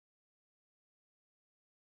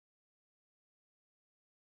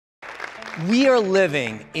We are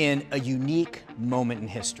living in a unique moment in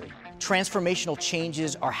history. Transformational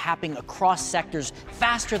changes are happening across sectors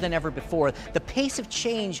faster than ever before. The pace of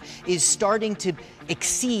change is starting to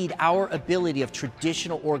exceed our ability of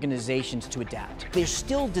traditional organizations to adapt. They're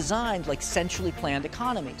still designed like centrally planned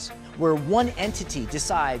economies, where one entity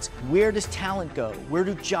decides where does talent go, where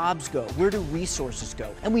do jobs go, where do resources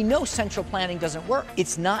go. And we know central planning doesn't work.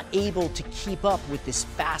 It's not able to keep up with this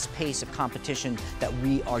fast pace of competition that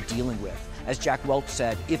we are dealing with. As Jack Welch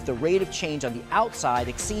said, if the rate of change on the outside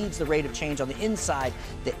exceeds the rate of change on the inside,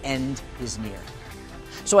 the end is near.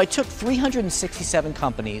 So I took 367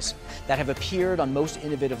 companies that have appeared on most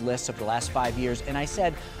innovative lists of the last 5 years, and I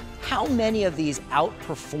said, how many of these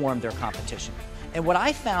outperformed their competition? And what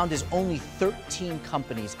I found is only 13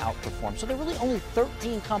 companies outperformed. So there are really only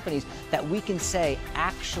 13 companies that we can say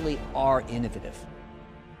actually are innovative.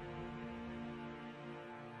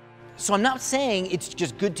 So I'm not saying it's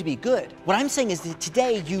just good to be good. What I'm saying is that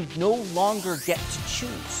today you no longer get to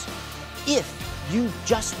choose. If you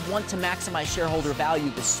just want to maximize shareholder value,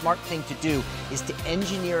 the smart thing to do is to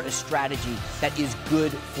engineer a strategy that is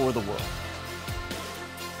good for the world.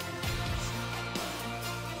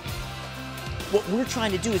 What we're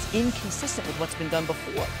trying to do is inconsistent with what's been done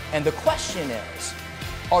before. And the question is,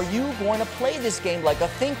 are you going to play this game like a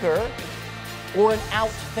thinker or an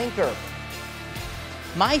out-thinker?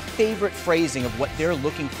 My favorite phrasing of what they're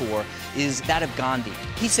looking for is that of Gandhi.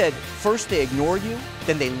 He said, first they ignore you,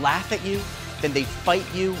 then they laugh at you, then they fight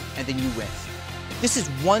you, and then you win. This is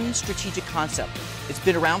one strategic concept. It's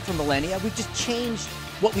been around for millennia. We've just changed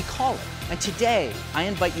what we call it. And today, I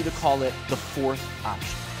invite you to call it the fourth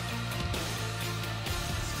option.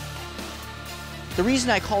 The reason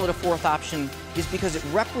I call it a fourth option is because it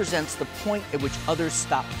represents the point at which others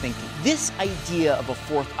stop thinking. This idea of a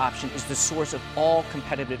fourth option is the source of all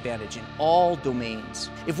competitive advantage in all domains.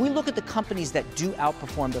 If we look at the companies that do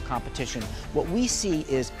outperform their competition, what we see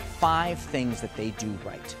is 5 things that they do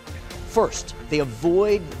right. First, they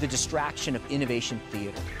avoid the distraction of innovation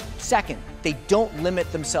theater. Second, they don't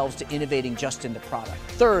limit themselves to innovating just in the product.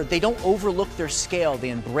 Third, they don't overlook their scale, they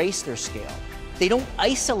embrace their scale. They don't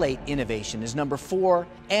isolate innovation is number 4,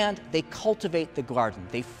 and they cultivate the garden.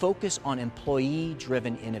 They focus on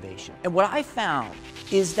employee-driven innovation. And what I found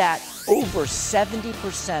is that over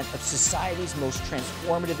 70% of society's most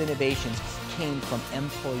transformative innovations came from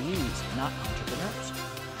employees, not entrepreneurs.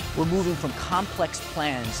 We're moving from complex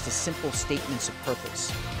plans to simple statements of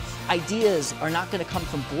purpose. Ideas are not going to come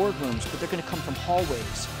from boardrooms, but they're going to come from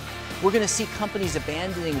hallways. We're going to see companies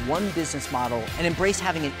abandoning one business model and embrace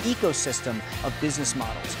having an ecosystem of business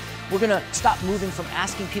models. We're going to stop moving from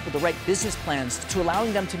asking people to write business plans to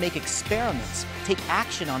allowing them to make experiments, take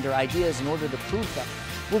action on their ideas in order to prove them.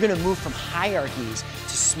 We're going to move from hierarchies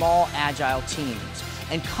to small, agile teams.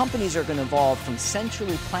 And companies are going to evolve from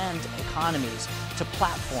centrally planned economies to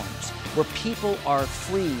platforms where people are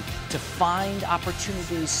free to find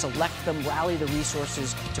opportunities, select them, rally the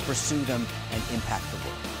resources to pursue them, and impact the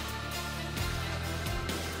world.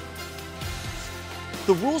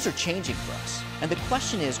 The rules are changing for us, and the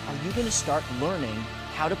question is, are you going to start learning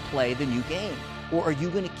how to play the new game, or are you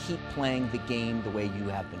going to keep playing the game the way you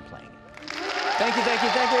have been playing it? Thank you, thank you,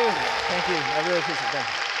 thank you. Thank you. I really appreciate it.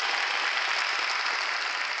 Thank you.